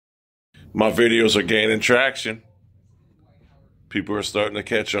My videos are gaining traction. People are starting to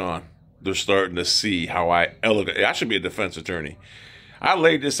catch on. They're starting to see how I should be a defense attorney. I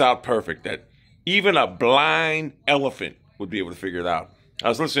laid this out perfect that even a blind elephant would be able to figure it out. I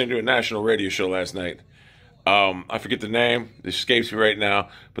was listening to a national radio show last night. I forget the name. It escapes me right now.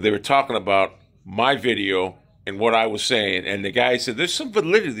 But they were talking about my video and what I was saying. And the guy said, there's some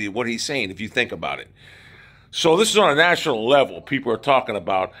validity to what he's saying if you think about it. So this is on a national level. People are talking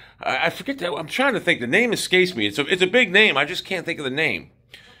about, I forget that, I'm trying to think, the name escapes me. It's a big name, I just can't think of the name.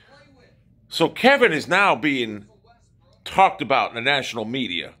 So Kevin is now being talked about in the national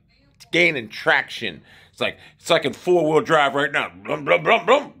media. It's gaining traction. It's like in four-wheel drive right now. Blum, blum, blum,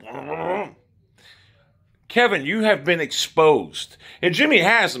 blum, blum. Kevin, you have been exposed. And Jimmy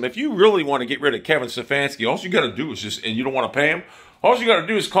has him. If you really want to get rid of Kevin Stefanski, all you got to do is just, and you don't want to pay him, all you got to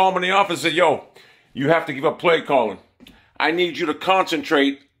do is call him in the office and say, yo, you have to give up play calling. I need you to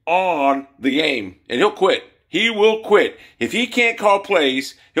concentrate on the game. And he'll quit. He will quit. If he can't call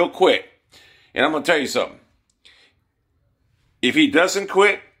plays, he'll quit. And I'm going to tell you something. If he doesn't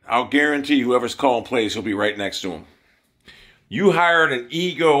quit, I'll guarantee whoever's calling plays, he'll be right next to him. You hired an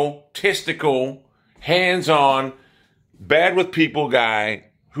egotistical, hands-on, bad with people guy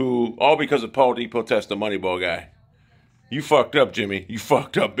who, all because of Paul D. Potest, the Moneyball guy. You fucked up, Jimmy. You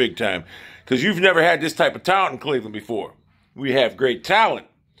fucked up big time. Because you've never had this type of talent in Cleveland before. We have great talent,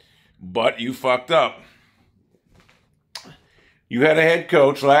 but you fucked up. You had a head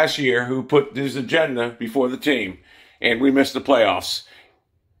coach last year who put his agenda before the team, and we missed the playoffs.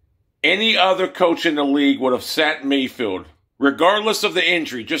 Any other coach in the league would have sat Mayfield, regardless of the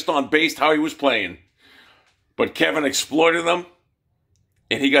injury, just on based how he was playing. But Kevin exploited them,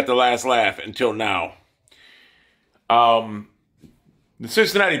 and he got the last laugh until now. The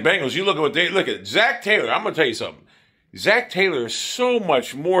Cincinnati Bengals, you look at what they look at. Zach Taylor, I'm going to tell you something. Zach Taylor is so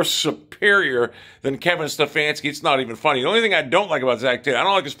much more superior than Kevin Stefanski. It's not even funny. The only thing I don't like about Zach Taylor, I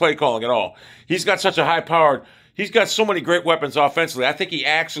don't like his play calling at all. He's got such a high-powered, he's got so many great weapons offensively. I think he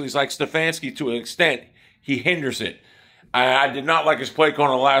actually is like Stefanski to an extent. He hinders it. I did not like his play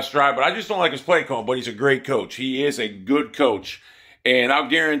calling on the last drive, but I just don't like his play calling, but he's a great coach. He is a good coach. And I'll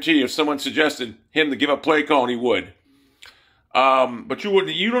guarantee you, if someone suggested him to give up play calling, he would. But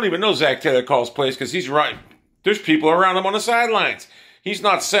you don't even know Zach Taylor calls plays because he's right. There's people around him on the sidelines. He's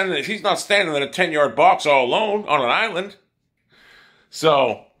not standing in a 10-yard box all alone on an island.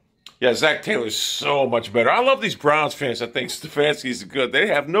 So, yeah, Zach Taylor's so much better. I love these Browns fans that think Stefanski's good. They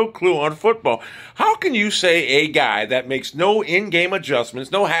have no clue on football. How can you say a guy that makes no in-game adjustments,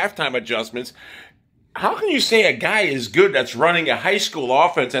 no halftime adjustments, how can you say a guy is good that's running a high school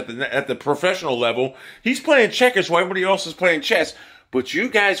offense at the professional level? He's playing checkers while everybody else is playing chess. But you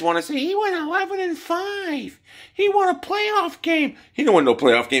guys want to say, he went 11-5. He won a playoff game. He didn't win no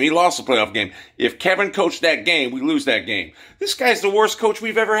playoff game. He lost a playoff game. If Kevin coached that game, we lose that game. This guy's the worst coach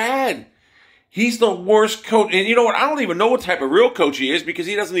we've ever had. He's the worst coach. And you know what? I don't even know what type of real coach he is because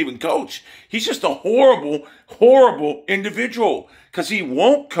he doesn't even coach. He's just a horrible, horrible individual because he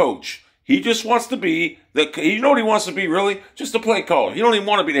won't coach. He just wants to be you know what he wants to be, really? Just a play caller. He don't even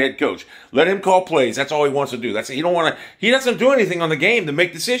want to be the head coach. Let him call plays. That's all he wants to do. He doesn't do anything on the game to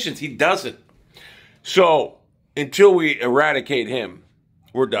make decisions. He doesn't. So until we eradicate him,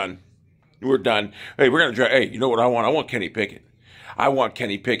 we're done. We're done. Hey, we're gonna draft. Hey, you know what I want? I want Kenny Pickett. I want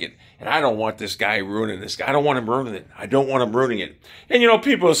Kenny Pickett. And I don't want this guy ruining this guy. I don't want him ruining it. I don't want him ruining it. And you know,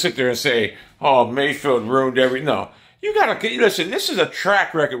 people will sit there and say, oh, Mayfield ruined No. You gotta listen. This is a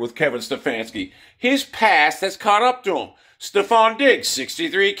track record with Kevin Stefanski. His past has caught up to him. Stephon Diggs,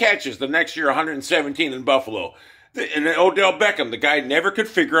 63 catches. The next year, 117 in Buffalo. And then Odell Beckham, the guy never could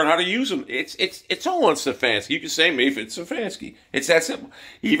figure out how to use him. It's all on Stefanski. You can say Mayfield Stefanski. It's that simple.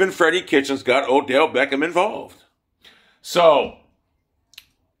 Even Freddie Kitchens got Odell Beckham involved. So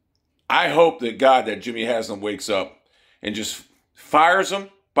I hope that God that Jimmy Haslam wakes up and just fires him,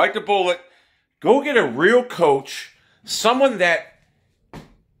 bite the bullet, go get a real coach. Someone that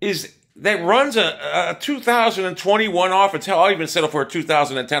runs a 2021 offense. Hell, I'll even settle for a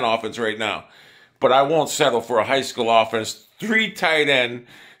 2010 offense right now. But I won't settle for a high school offense. 3 tight end,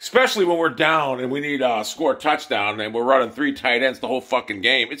 especially when we're down and we need to score a touchdown and we're running 3 tight ends the whole fucking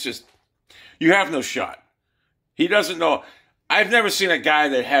game. It's just, you have no shot. He doesn't know. I've never seen a guy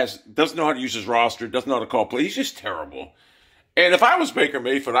that doesn't know how to use his roster, doesn't know how to call play. He's just terrible. And if I was Baker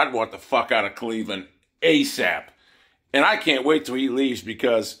Mayfield, I'd want the fuck out of Cleveland ASAP. And I can't wait till he leaves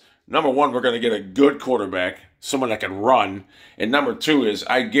because, number one, we're going to get a good quarterback, someone that can run. And number two is,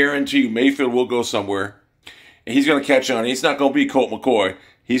 I guarantee you Mayfield will go somewhere. And he's going to catch on. He's not going to be Colt McCoy.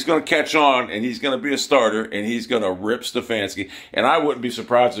 He's going to catch on, and he's going to be a starter, and he's going to rip Stefanski. And I wouldn't be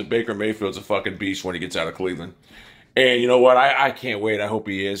surprised if Baker Mayfield's a fucking beast when he gets out of Cleveland. And you know what? I can't wait. I hope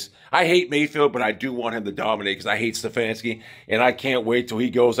he is. I hate Mayfield, but I do want him to dominate because I hate Stefanski. And I can't wait till he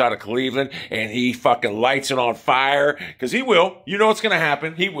goes out of Cleveland and he fucking lights it on fire. Because he will. You know what's going to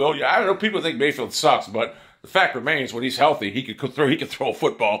happen. He will. I don't know. People think Mayfield sucks, but the fact remains, when he's healthy, he can throw a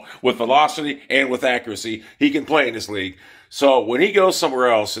football with velocity and with accuracy. He can play in this league. So when he goes somewhere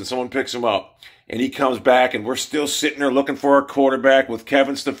else and someone picks him up and he comes back and we're still sitting there looking for our quarterback with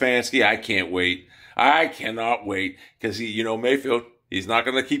Kevin Stefanski, I can't wait. I cannot wait because Mayfield, he's not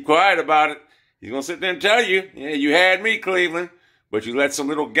going to keep quiet about it. He's going to sit there and tell you, yeah, you had me, Cleveland, but you let some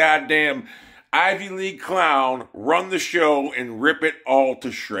little goddamn Ivy League clown run the show and rip it all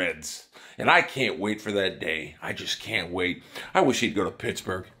to shreds. And I can't wait for that day. I just can't wait. I wish he'd go to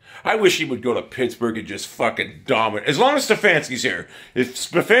Pittsburgh. I wish he would go to Pittsburgh and just fucking dominate. As long as Stefanski's here. If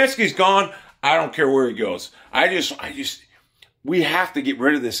Stefanski's gone, I don't care where he goes. We have to get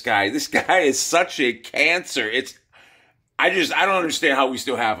rid of this guy. This guy is such a cancer. I don't understand how we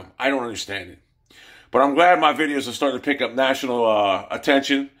still have him. I don't understand it. But I'm glad my videos are starting to pick up national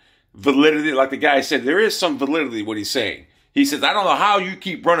attention, validity. Like the guy said, there is some validity what he's saying. He says, I don't know how you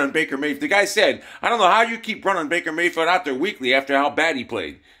keep running Baker Mayfield. The guy said, I don't know how you keep running Baker Mayfield out there weekly after how bad he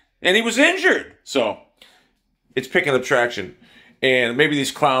played. And he was injured. So it's picking up traction. And maybe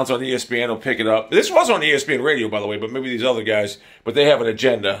these clowns on ESPN will pick it up. This was on ESPN radio, by the way, but maybe these other guys, but they have an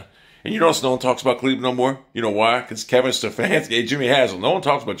agenda. And you notice no one talks about Cleveland no more? You know why? Because Kevin Stefanski, Jimmy Haslam, no one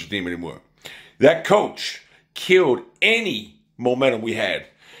talks about your team anymore. That coach killed any momentum we had.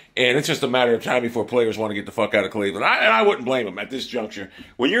 And it's just a matter of time before players want to get the fuck out of Cleveland. And I wouldn't blame them at this juncture.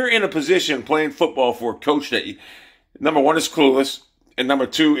 When you're in a position playing football for a coach that, number one, is clueless, and number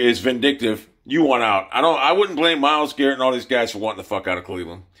two is vindictive, you want out. I wouldn't blame Myles Garrett and all these guys for wanting the fuck out of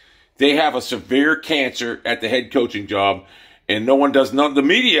Cleveland. They have a severe cancer at the head coaching job, and no one does none. The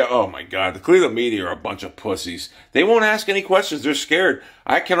media, oh my God, the Cleveland media are a bunch of pussies. They won't ask any questions. They're scared.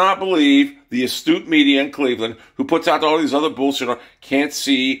 I cannot believe the astute media in Cleveland, who puts out all these other bullshit, can't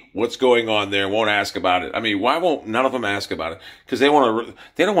see what's going on there and won't ask about it. I mean, why won't none of them ask about it? Because they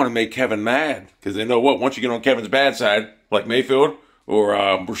don't want to make Kevin mad. Because they know what? Once you get on Kevin's bad side, like Mayfield, or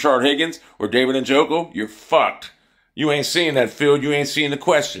Rashard Higgins, or David Njoku, you're fucked. You ain't seeing that field. You ain't seeing the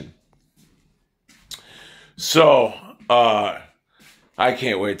question. So, I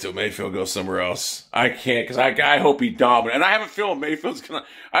can't wait till Mayfield goes somewhere else. I can't, because I hope he dominates. And I have a feeling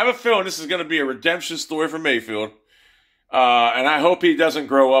I have a feeling this is going to be a redemption story for Mayfield. And I hope he doesn't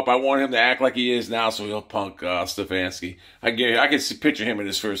grow up. I want him to act like he is now so he'll punk Stefanski. I can picture him in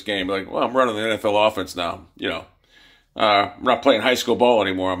his first game. Like, well, I'm running the NFL offense now, I'm not playing high school ball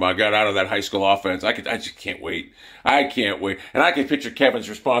anymore. I got out of that high school offense. I just can't wait. I can't wait. And I can picture Kevin's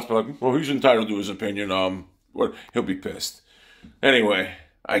response, but like, well, he's entitled to his opinion. He'll be pissed. Anyway,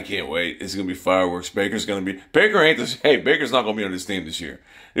 I can't wait. It's going to be fireworks. Baker's not going to be on this team this year.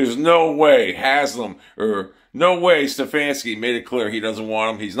 There's no way no way Stefanski made it clear he doesn't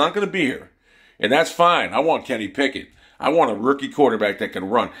want him. He's not going to be here. And that's fine. I want Kenny Pickett. I want a rookie quarterback that can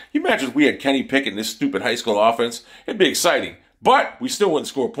run. You imagine if we had Kenny Pickett in this stupid high school offense? It'd be exciting. But we still wouldn't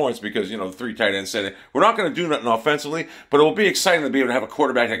score points because, the three tight ends said it. We're not going to do nothing offensively, but it will be exciting to be able to have a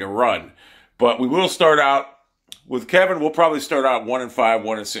quarterback that can run. But we will start out with Kevin. We'll probably start out 1-5,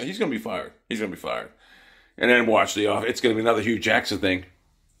 1-6. He's going to be fired. And then watch it's going to be another Hugh Jackson thing.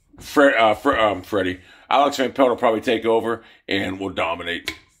 Freddie. Alex Van Pelt will probably take over and we'll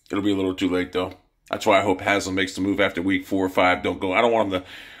dominate. It'll be a little too late though. That's why I hope Haslam makes the move after week 4 or 5. Don't go. I don't want him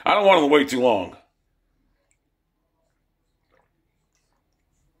to wait too long.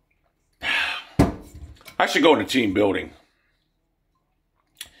 I should go into team building.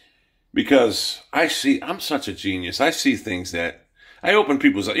 Because I'm such a genius. I see things that I open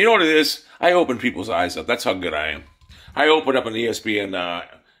people's eyes. You know what it is? I open people's eyes up. That's how good I am. I opened up an ESPN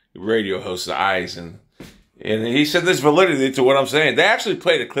radio host's eyes and he said there's validity to what I'm saying. They actually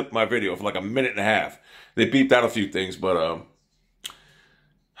played a clip of my video for like a minute and a half. They beeped out a few things, but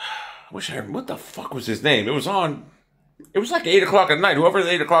what the fuck was his name? It was like 8 o'clock at night, whoever the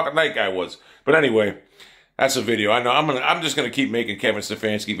 8 o'clock at night guy was. But anyway, that's a video. I know I'm just gonna keep making Kevin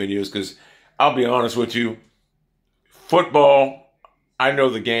Stefanski videos because I'll be honest with you, football, I know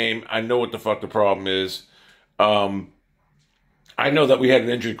the game. I know what the fuck the problem is. I know that we had an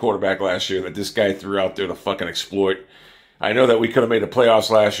injured quarterback last year that this guy threw out there to fucking exploit. I know that we could have made the playoffs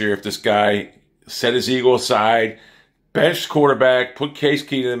last year if this guy set his ego aside, benched quarterback, put Case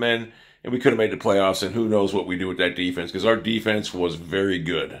Keenum in, and we could have made the playoffs. And who knows what we do with that defense, because our defense was very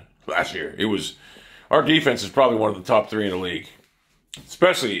good last year. Our defense is probably one of the top 3 in the league.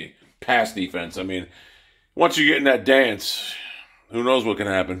 especially pass defense. I mean, once you get in that dance, who knows what can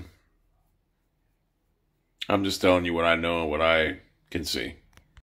happen? I'm just telling you what I know and what I can see.